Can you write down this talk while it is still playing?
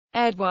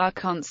Édouard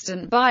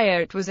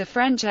Biot was a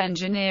French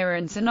engineer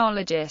and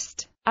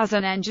sinologist. As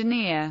an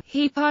engineer,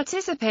 he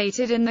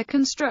participated in the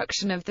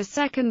construction of the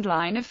second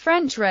line of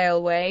French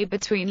railway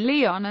between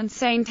Lyon and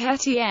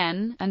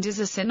Saint-Étienne, and as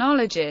a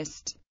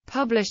sinologist,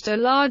 published a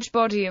large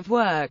body of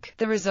work,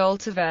 the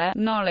result of a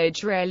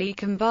knowledge rarely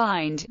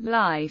combined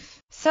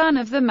life. Son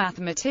of the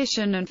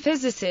mathematician and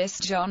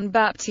physicist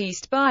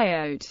Jean-Baptiste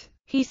Biot,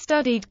 he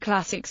studied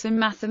classics and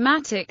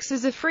mathematics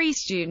as a free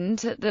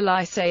student at the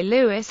Lycée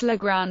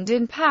Louis-le-Grand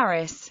in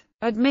Paris.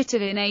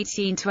 Admitted in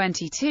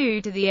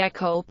 1822 to the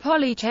École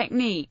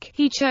Polytechnique,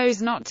 he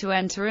chose not to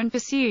enter and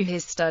pursue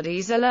his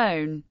studies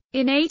alone.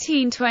 In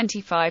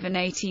 1825 and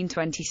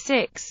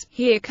 1826,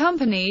 he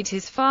accompanied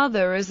his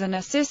father as an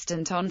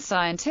assistant on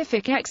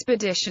scientific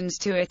expeditions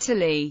to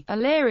Italy,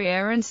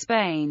 Illyria and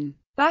Spain.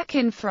 Back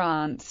in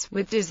France,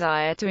 with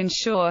desire to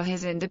ensure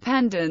his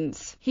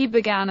independence, he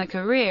began a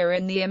career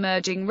in the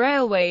emerging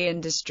railway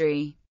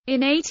industry.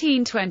 In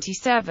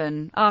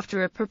 1827,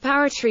 after a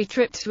preparatory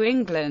trip to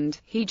England,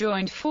 he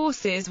joined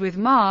forces with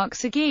Marc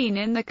Seguin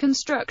in the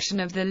construction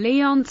of the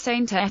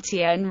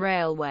Lyon-Saint-Étienne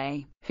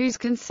Railway, whose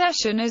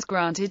concession is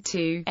granted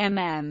to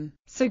MM.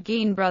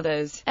 Seguin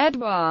Brothers,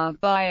 Édouard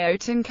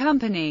Biot and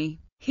Company.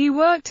 He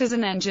worked as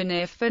an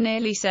engineer for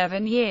nearly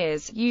 7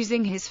 years,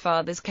 using his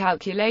father's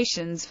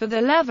calculations for the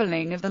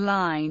leveling of the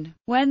line.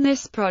 When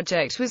this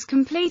project was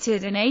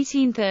completed in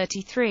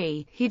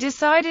 1833, he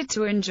decided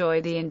to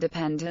enjoy the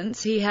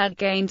independence he had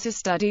gained to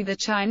study the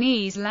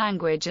Chinese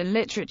language and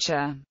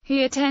literature.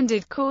 He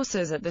attended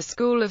courses at the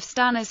school of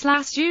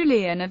Stanislas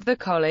Julien of the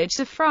College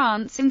of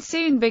France and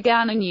soon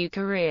began a new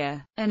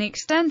career. An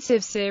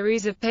extensive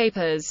series of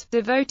papers,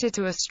 devoted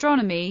to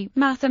astronomy,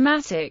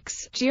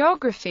 mathematics,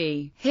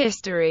 geography,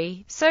 history,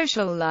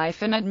 social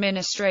life and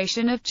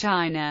administration of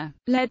China,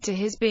 led to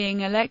his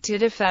being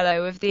elected a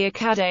Fellow of the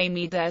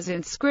Académie des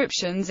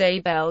Inscriptions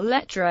et Belles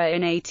Lettres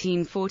in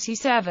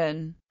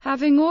 1847.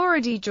 Having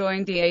already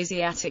joined the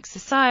Asiatic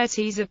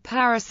Societies of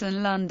Paris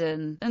and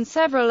London, and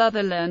several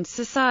other learned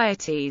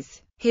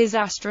societies, his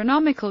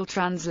astronomical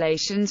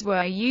translations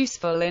were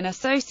useful in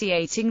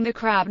associating the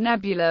Crab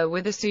Nebula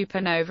with a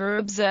supernova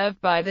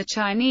observed by the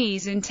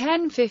Chinese in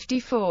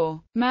 1054.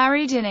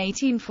 Married in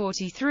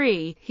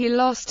 1843, he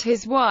lost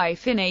his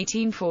wife in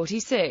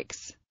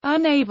 1846.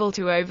 Unable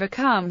to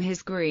overcome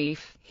his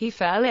grief, he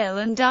fell ill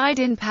and died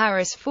in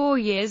Paris 4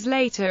 years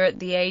later at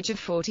the age of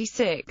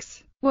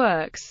 46.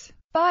 Works.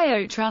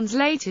 Biot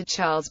translated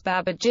Charles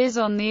Babbage's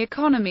On the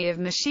Economy of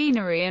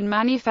Machinery and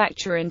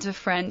Manufacture into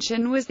French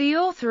and was the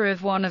author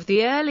of one of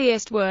the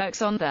earliest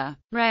works on the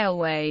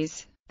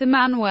railways, the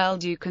Manuel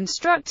du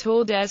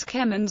Constructeur des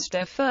Chemins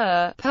de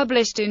Fer,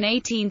 published in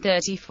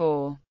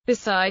 1834.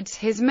 Besides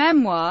his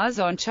memoirs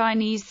on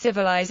Chinese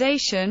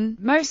civilization,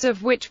 most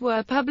of which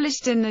were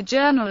published in the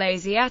journal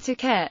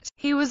Asiatique,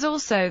 he was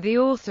also the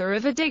author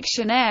of a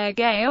Dictionnaire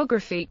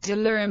géographique de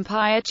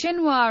l'Empire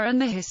chinois and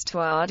the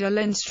Histoire de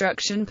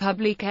l'instruction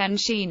publique en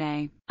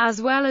Chine,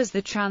 as well as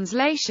the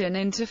translation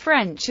into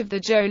French of the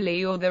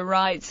Joly or the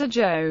Rites of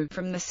Zhou,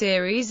 from the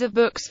series of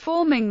books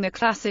forming the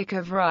Classic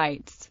of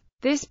Rites.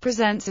 This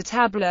presents a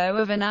tableau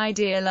of an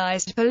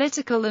idealized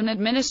political and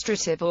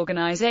administrative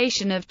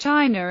organization of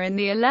China in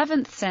the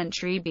 11th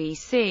century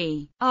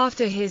BC.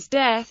 After his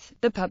death,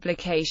 the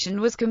publication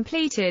was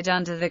completed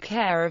under the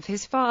care of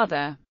his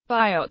father.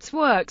 Biot's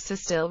works are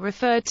still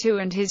referred to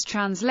and his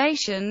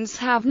translations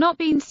have not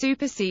been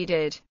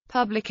superseded.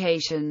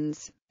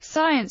 Publications.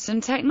 Science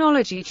and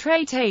Technology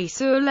Traité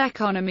sur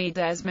l'économie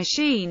des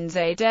machines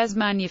et des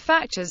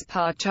manufactures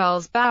par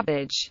Charles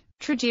Babbage.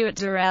 Traduit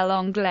de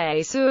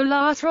l'anglais sur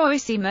la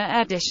troisième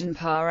édition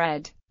par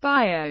Ed.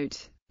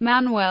 Biot.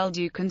 Manuel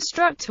du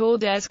Constructeur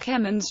des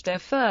Chemins de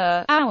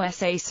Fer, un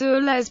essai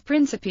sur les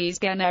principes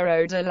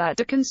généraux de l'art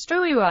de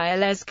construire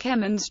les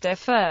chemins de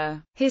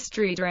fer.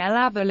 History de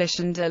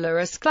l'abolition de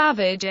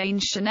l'esclavage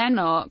ancien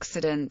en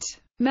Occident.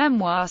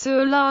 Mémoire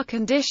sur la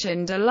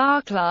condition de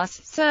la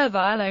classe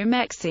servile au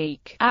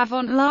Mexique,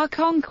 avant la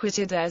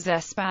conquête des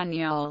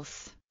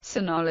Espagnols.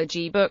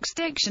 Sinology Books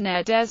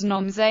Dictionnaire des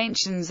noms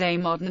anciens et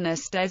modernes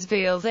des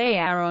villes et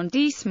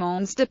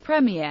arrondissements de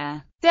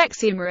première,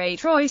 deuxième et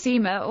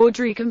troisième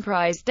ordre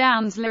comprise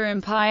dans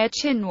l'Empire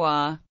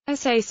chinois.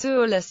 Essai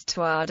sur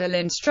l'histoire de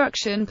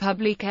l'instruction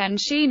publique en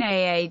Chine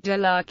et de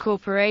la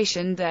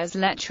corporation des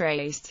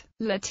lettres.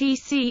 La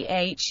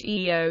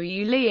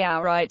TCHEOU les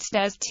rights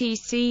des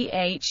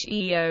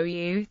TCHEOU,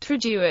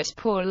 traduit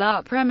pour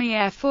la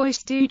première fois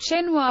du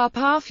chinois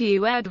par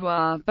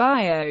Édouard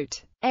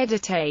Biot.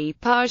 Édité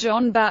par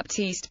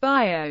Jean-Baptiste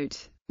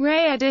Biot.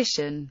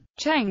 Re-edition.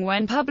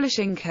 Chengwen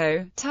Publishing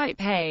Co.,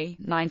 Taipei,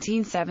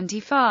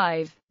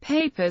 1975.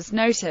 Papers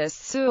Notice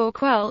sur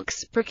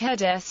quelques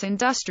procédés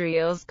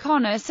industriels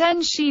connus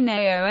en Chine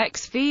au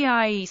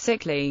XVIe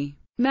siècle.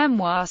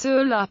 Mémoire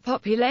sur la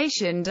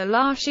population de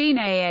la Chine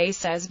et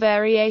ses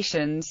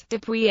variations,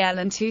 depuis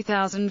l'an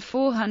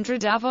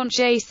 2400 avant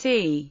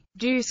JC,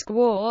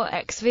 jusqu'au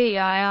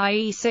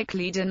XVIe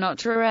siècle de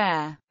notre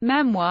ère.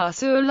 Mémoire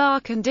sur la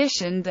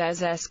condition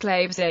des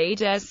esclaves et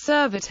des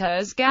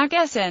serviteurs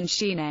gages en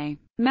Chine.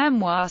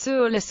 Mémoire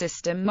sur le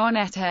système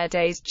monétaire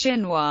des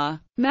Chinois.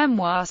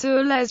 Mémoire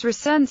sur les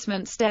recensements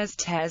des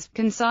thèses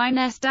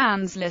consignées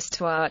dans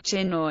l'histoire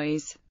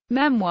chinoise.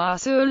 Mémoire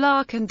sur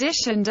la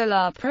condition de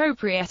la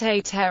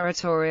propriété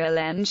territoriale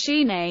en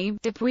Chine,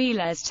 depuis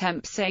les temps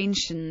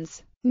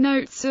anciens.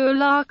 Note sur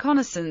la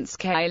connaissance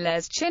que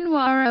les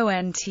Chinois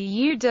ont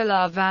de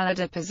la valeur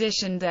de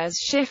position des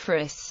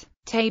chiffres.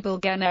 Table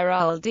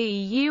générale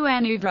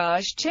d'un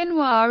ouvrage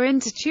chinois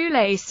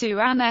intitulé Su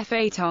an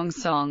fait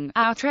song,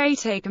 au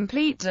traité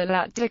complete de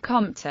l'acte de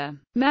compte.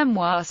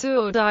 Mémoire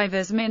sur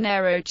divers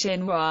minéraux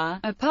chinois,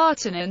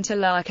 appartenant à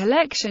la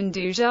collection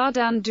du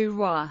Jardin du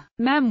Roi.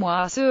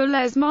 Mémoire sur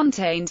les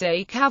montagnes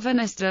et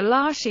cavernes de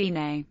la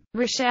Chine.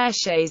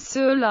 Recherches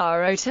sur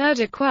la hauteur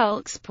de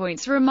quelques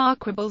points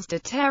remarquables de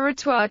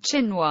territoire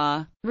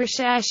chinois.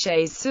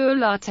 Recherches sur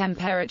la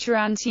température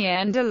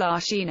ancienne de la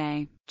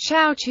Chine.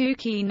 Chao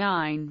Chuki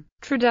 9.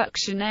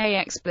 Traduction et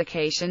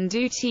explication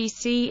du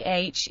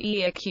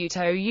TCHE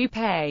Acuto UP.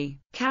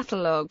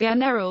 Catalogue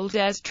général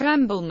des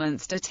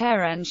tremblements de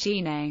terre en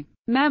Chine.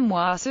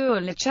 Mémoire sur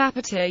le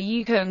chapitre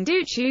Yukong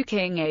du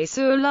Chuking et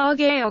sur la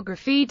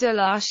géographie de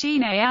la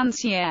Chine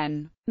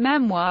ancienne.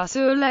 Mémoire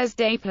sur les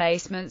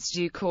déplacements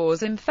du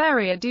cours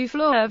inférieur du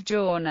fleuve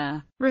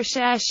Jorna.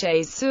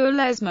 Recherches sur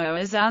les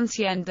mots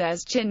anciens des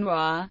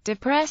Chinois,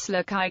 d'après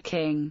le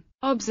Kaiking.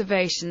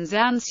 Observations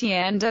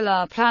anciennes de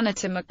la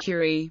planète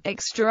Mercury,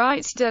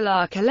 extraits de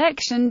la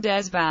collection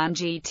des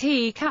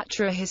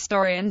 24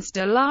 historiens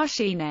de la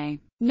Chine.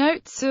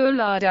 Notes sur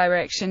la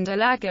direction de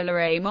la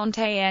galerie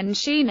montée en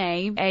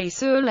Chine, et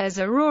sur les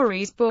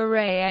aurores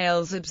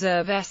boréales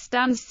observées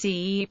dans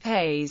ces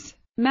pays.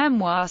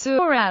 Mémoire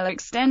sur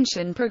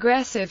l'extension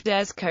progressive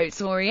des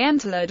côtes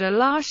orientales de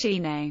la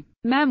Chine.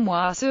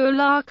 Mémoire sur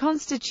la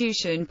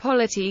constitution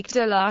politique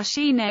de la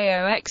Chine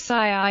au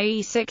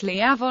XIIe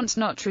siècle avant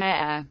notre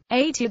ère.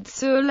 Études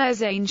sur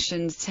les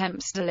anciens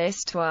temps de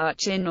l'histoire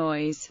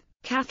chinoise.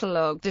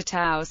 Catalogue de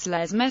tous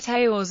les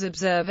météores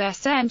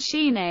observés en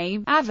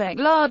Chine, avec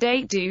la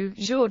date du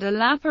jour de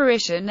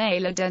l'apparition et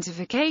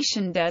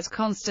l'identification des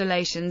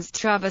constellations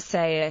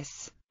traversées.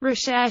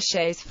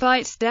 Recherches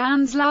faites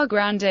dans la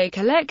grande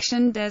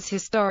collection des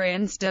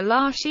historiens de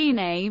la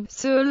Chine,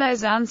 sur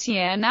les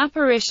anciennes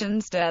apparitions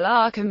de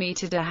la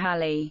comète de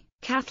Halley.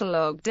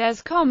 Catalogue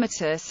des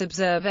comètes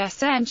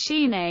observés en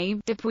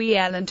Chine, depuis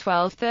l'an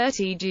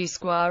 1230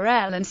 jusqu'à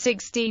l'an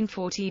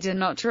 1640 de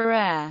notre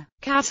ère.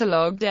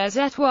 Catalogue des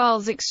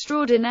étoiles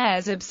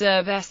extraordinaires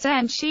observées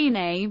en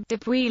Chine,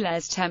 depuis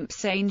les temps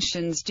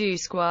anciens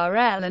jusqu'à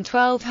l'an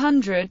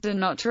 1200 de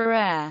notre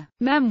ère.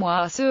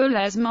 Mémoire sur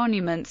les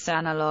monuments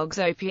analogues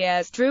aux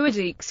pierres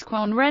druidiques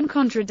qu'on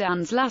rencontre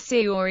dans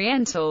l'Asie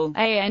orientale,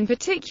 et en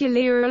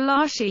particulier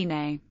la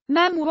Chine.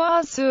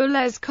 Mémoire sur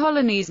les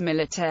colonies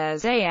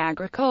militaires et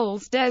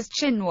agricoles des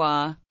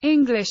Chinois.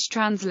 English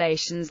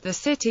translations The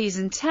Cities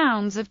and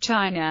Towns of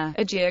China,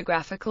 A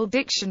Geographical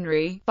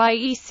Dictionary, by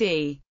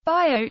E.C.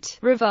 Biot,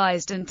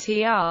 revised and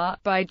tr.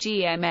 by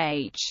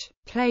G.M.H.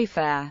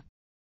 Playfair.